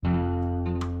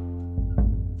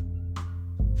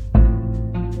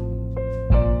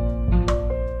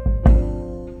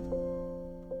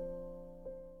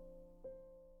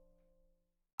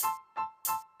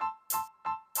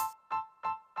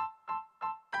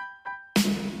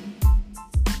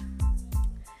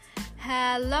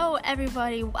Hello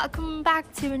everybody, welcome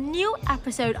back to a new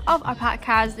episode of our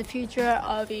podcast, The Future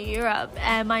of Europe.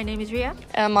 My name is Ria.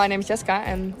 And my name is Jessica,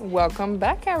 and welcome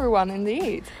back everyone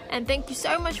indeed. And thank you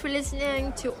so much for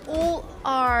listening to all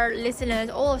our listeners,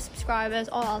 all our subscribers,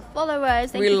 all our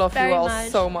followers. We love you all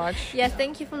so much. Yes,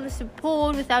 thank you for the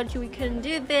support. Without you we couldn't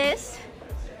do this.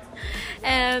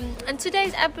 And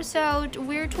today's episode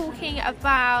we're talking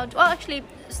about,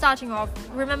 starting off,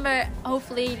 remember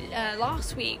hopefully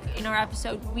last week in our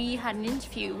episode we had an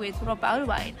interview with Rob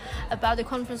Boudewijn about the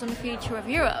conference on the future of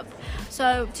Europe.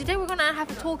 So today we're gonna have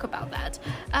a talk about that.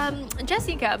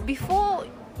 Jessica, before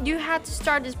you had to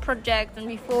start this project and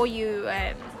before you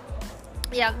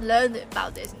learned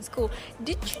about this in school,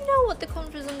 did you know what the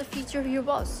conference on the future of Europe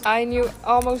was? I knew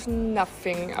almost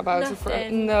nothing about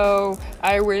it. No,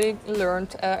 I really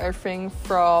learned everything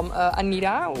from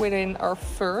Anita within our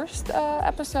first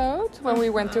episode when we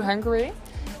went to Hungary.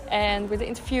 And with the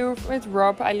interview with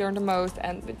Rob, I learned the most.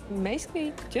 And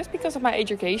basically, just because of my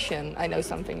education, I know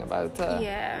something about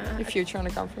the future on the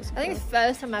conference. I think the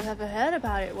first time I've ever heard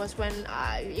about it was when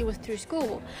it was through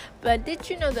school. But did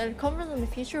you know that the conference on the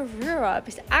future of Europe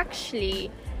is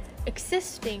actually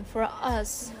existing for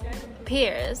us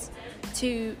peers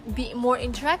to be more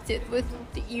interactive with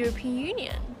the European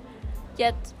Union?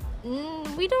 Yet,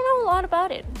 we don't know a lot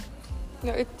about it.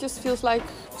 No, it just feels like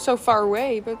so far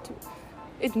away, but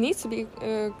it needs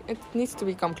to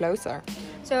become closer.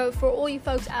 So for all you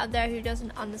folks out there who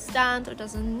doesn't understand or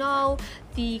doesn't know,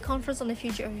 the Conference on the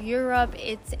Future of Europe,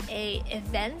 it's a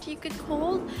event you could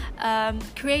call,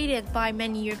 created by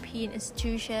many European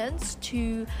institutions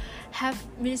to have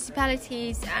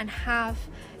municipalities and have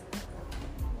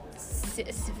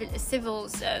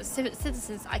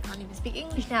citizens, I can't even speak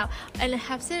English now, and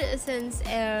have citizens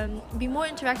be more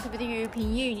interactive with the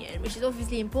European Union, which is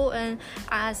obviously important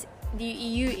as the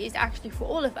EU is actually for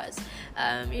all of us.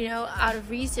 Out of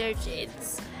research,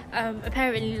 it's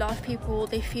apparently a lot of people,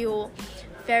 they feel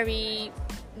very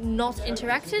not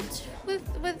interacted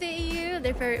with the EU.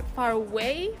 They're very far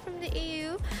away from the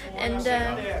EU, and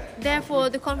therefore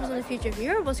the Conference on the Future of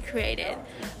Europe was created.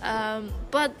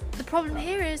 But the problem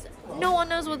here is no one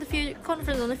knows what the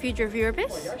Conference on the Future of Europe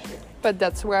is. But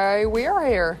that's why we are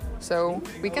here, so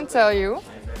we can tell you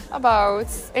about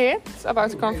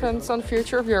the Conference on the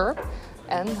Future of Europe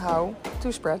and how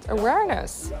to spread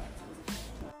awareness.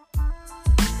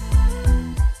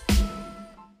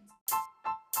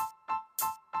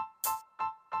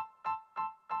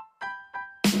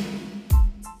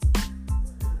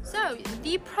 So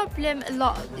the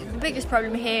biggest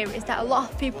problem here is that a lot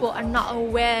of people are not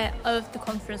aware of the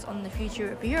Conference on the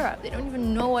Future of Europe. They don't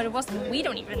even know what it was, and we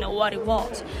don't even know what it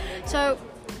was. So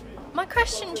my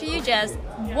question to you, Jess,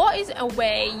 what is a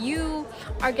way you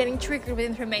are getting triggered with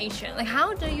information? Like,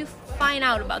 how do you find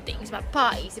out about things, about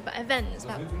parties, about events,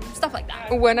 about stuff like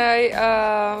that? When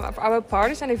about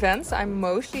parties and events, I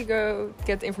mostly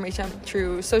get information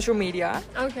through social media.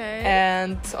 Okay.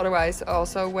 And otherwise,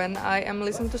 also when I am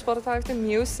listening to Spotify to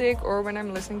music or when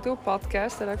I'm listening to a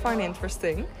podcast that I find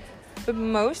interesting. But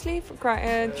mostly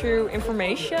through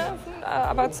information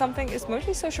about something is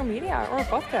mostly social media or a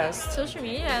podcast. Social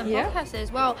media and podcasts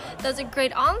as well. That's a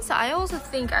great answer. I also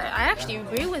think I actually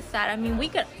agree with that. I mean, we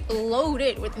get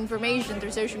loaded with information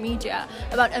through social media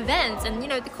about events. And,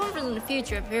 the Conference on the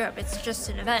Future of Europe, it's just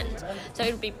an event. So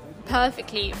it would be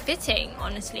perfectly fitting,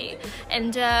 honestly.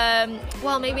 And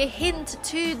maybe a hint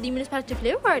to the municipality of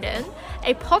Leeuwarden,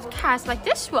 a podcast like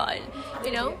this one,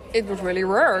 It would really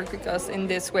work, because in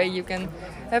this way you can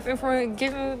have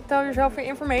tell yourself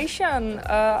information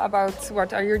about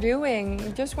what are you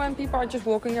doing just when people are just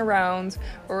walking around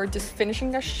or just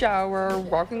finishing their shower,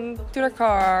 walking to their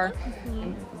car,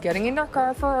 and getting in their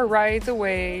car for a ride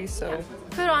away. So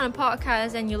put on a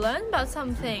podcast and you learn about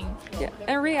something. Yeah.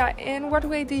 And Ria, in what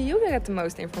way do you get the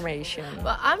most information?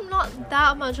 Well, I'm not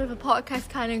that much of a podcast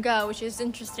kind of girl, which is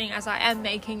interesting as I am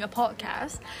making a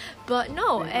podcast. But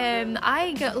no,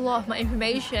 I get a lot of my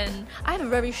information. I have a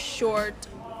very short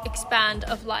expand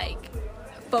of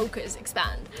focus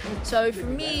expand. So for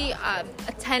me, a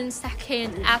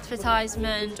 10-second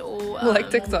advertisement or like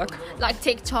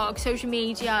TikTok, social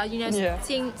media,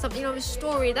 seeing something of a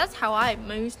story, that's how I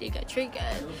mostly get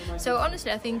triggered. So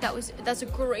honestly, I think that's a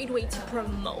great way to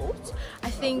promote. I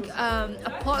think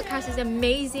a podcast is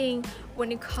amazing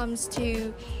when it comes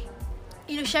to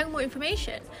sharing more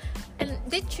information. And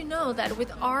did you know that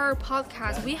with our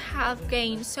podcast, we have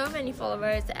gained so many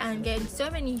followers and gained so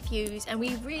many views, and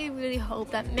we really, really hope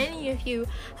that many of you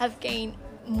have gained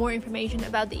more information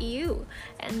about the EU.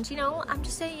 And I'm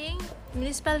just saying,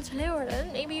 Municipality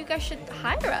Leeuwarden, maybe you guys should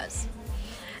hire us.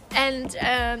 And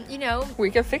we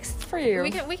can fix it for you.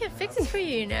 We can fix it for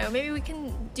you. You know, maybe we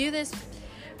can do this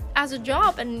as a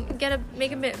job and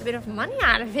make a bit of money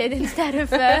out of it instead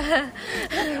of.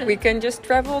 We can just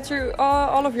travel to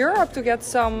all of Europe to get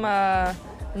some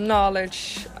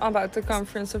knowledge about the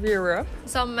Conference of Europe.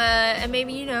 And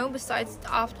maybe besides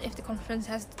after, if the conference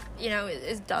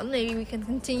is done, maybe we can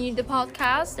continue the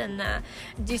podcast and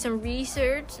do some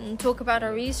research and talk about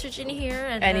our research in here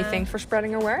and anything for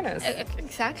spreading awareness.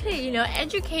 Exactly.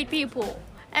 Educate people,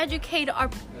 educate our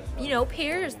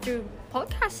peers through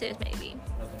podcasts maybe.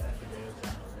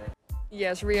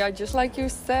 Yes, Ria, just like you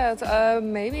said,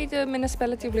 maybe the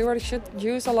municipality of Leeuwarden should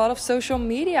use a lot of social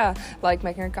media, like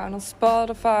making an account on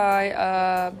Spotify,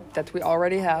 that we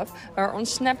already have, or on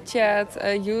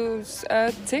Snapchat, use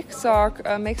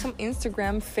TikTok, make some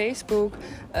Instagram, Facebook,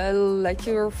 let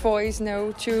your voice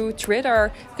know to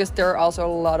Twitter, because there are also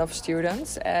a lot of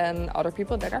students and other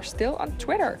people that are still on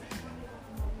Twitter.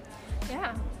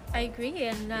 Yeah, I agree,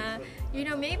 and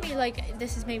maybe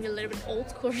this is maybe a little bit old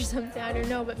school or something, I don't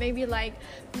know, but maybe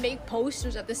make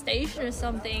posters at the station or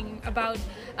something about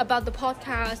the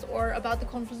podcast or about the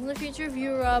Conference on the Future of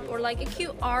Europe, or a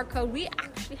QR code. We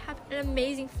actually have an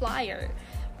amazing flyer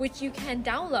which you can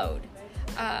download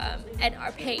at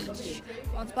our page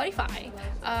on Spotify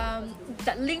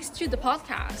that links to the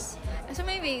podcast. And so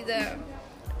maybe the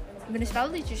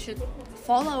municipality should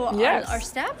follow our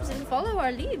steps and follow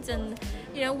our leads, and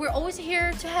we're always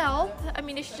here to help. I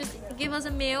mean, they should just give us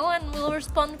a mail and we'll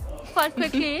respond quite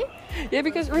quickly. Yeah,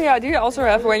 because Ria, do you also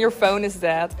have, when your phone is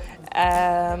dead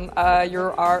and you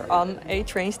are on a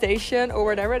train station or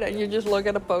whatever, then you just look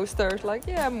at the posters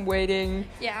I'm waiting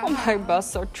on my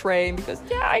bus or train because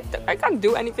I can't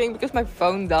do anything because my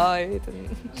phone died.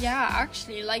 And yeah,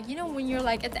 actually, when you're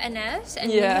at the NS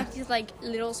and you have these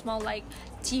little small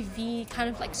TV kind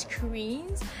of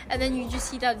screens, and then you just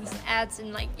see that these ads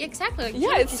and exactly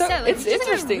it's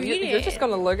interesting. You're just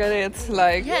gonna look at it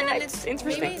it's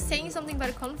interesting. Maybe saying something about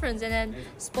a conference and then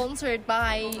sponsored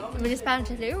by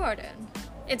Municipality of Leeuwarden.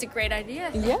 It's a great idea.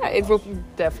 Yeah, it will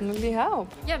definitely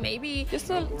help. Yeah, maybe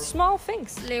just small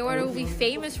things. Leeuwarden will be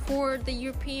famous for the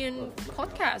European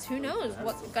podcast. Who knows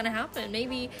what's gonna happen?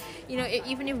 Maybe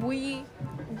even if we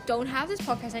don't have this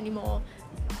podcast anymore,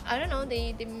 I don't know,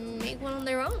 they make one on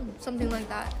their own, something like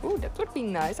that. Ooh, that would be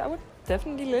nice. I would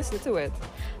definitely listen to it.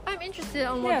 I'm interested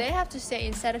on what they have to say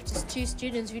instead of just two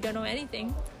students who don't know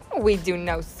anything. We do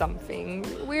know something.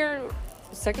 We're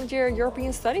second year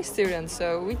European studies students,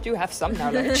 so we do have some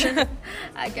knowledge.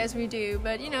 I guess we do,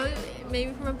 but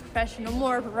maybe from a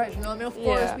more professional. I mean, of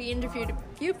course, we interviewed a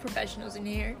few professionals in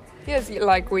here. Yes,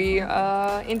 we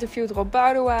interviewed Rob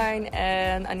Boudewijn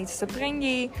and Anita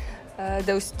Saprengi.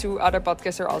 Those two other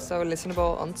podcasts are also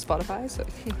listenable on Spotify, so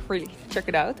really check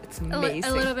it out. It's amazing.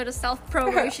 A little bit of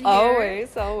self-promotion here.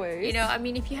 Always. I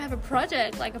mean, if you have a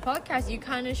project like a podcast, you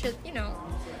kind of should,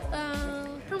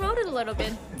 promote it a little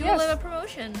bit. Do a little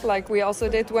promotion. Like we also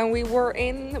did when we were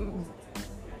in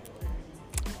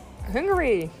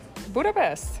Hungary,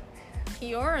 Budapest.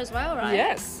 You're as well, right?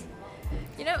 Yes.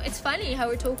 It's funny how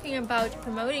we're talking about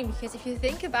promoting, because if you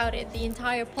think about it, the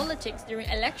entire politics during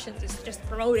elections is just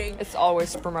promoting. It's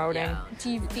always promoting. Yeah,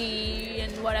 TV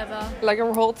and whatever.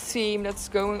 A whole team that's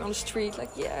going on the street,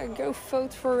 go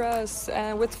vote for us,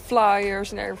 and with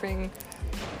flyers and everything.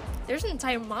 There's an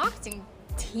entire marketing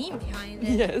team behind it.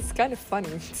 Yeah, it's kind of funny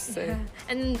to say. Yeah.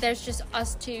 And there's just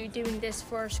us two doing this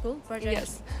for our school project.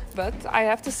 Yes, but I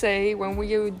have to say, when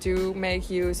we do make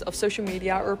use of social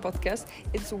media or podcast,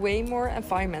 it's way more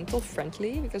environmental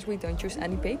friendly because we don't use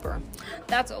any paper.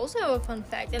 That's also a fun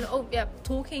fact. And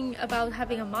talking about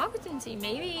having a marketing team,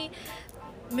 maybe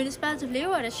Municipality of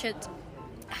Leeuwarden should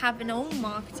have an own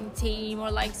marketing team, or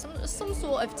some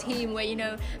sort of team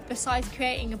where besides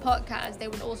creating a podcast, they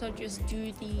would also just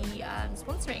do the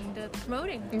sponsoring, the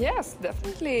promoting. Yes,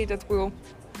 definitely.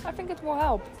 I think it will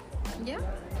help. Yeah.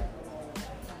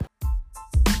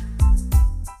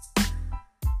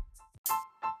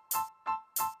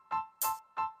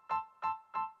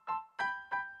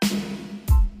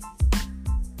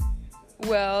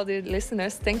 Well, dear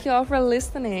listeners, thank you all for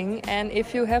listening. And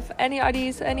if you have any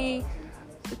ideas, any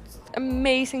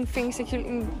amazing things that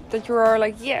you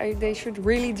are they should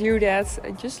really do that,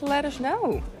 just let us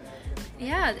know.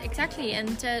 Yeah, exactly.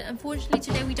 And unfortunately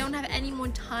today we don't have any more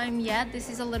time yet. This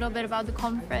is a little bit about the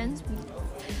conference. We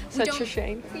Such a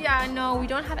shame. Yeah, no, we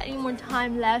don't have any more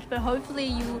time left, but hopefully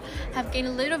you have gained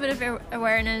a little bit of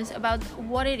awareness about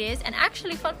what it is. And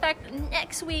actually, fun fact,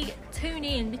 next week, tune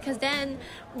in, because then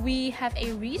we have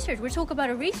a research. We'll talk about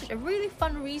a really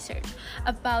fun research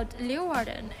about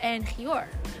Leeuwarden and Leeuwarden,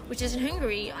 which is in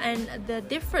Hungary, and the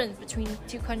difference between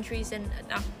two countries and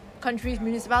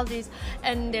municipalities,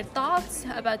 and their thoughts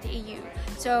about the EU.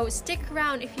 So stick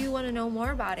around if you want to know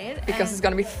more about it. Because it's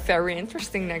going to be very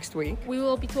interesting next week. We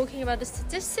will be talking about the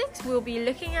statistics. We'll be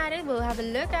looking at it. We'll have a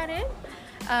look at it.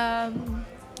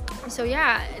 So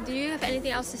yeah, do you have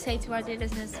anything else to say to our dear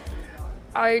listeners?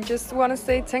 I just want to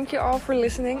say thank you all for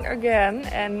listening again,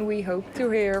 and we hope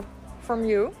to hear from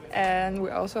you. And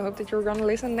we also hope that you're going to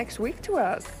listen next week to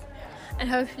us. And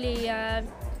hopefully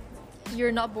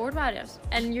you're not bored about it,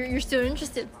 and you're still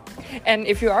interested. And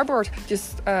if you are bored,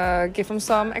 just give them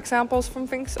some examples from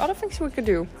other things we could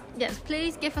do. Yes,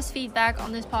 please give us feedback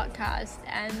on this podcast,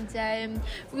 and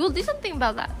we will do something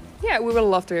about that. Yeah, we would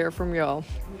love to hear from you all.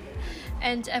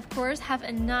 And of course, have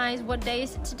a nice, what day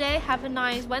is it today? Have a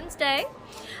nice Wednesday.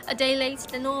 A day later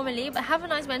than normally, but have a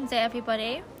nice Wednesday,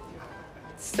 everybody.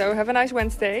 So have a nice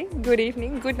Wednesday. Good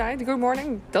evening, good night, good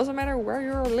morning. Doesn't matter where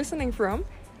you're listening from.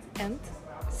 And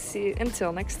see you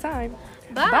until next time.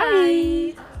 Bye.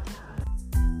 Bye.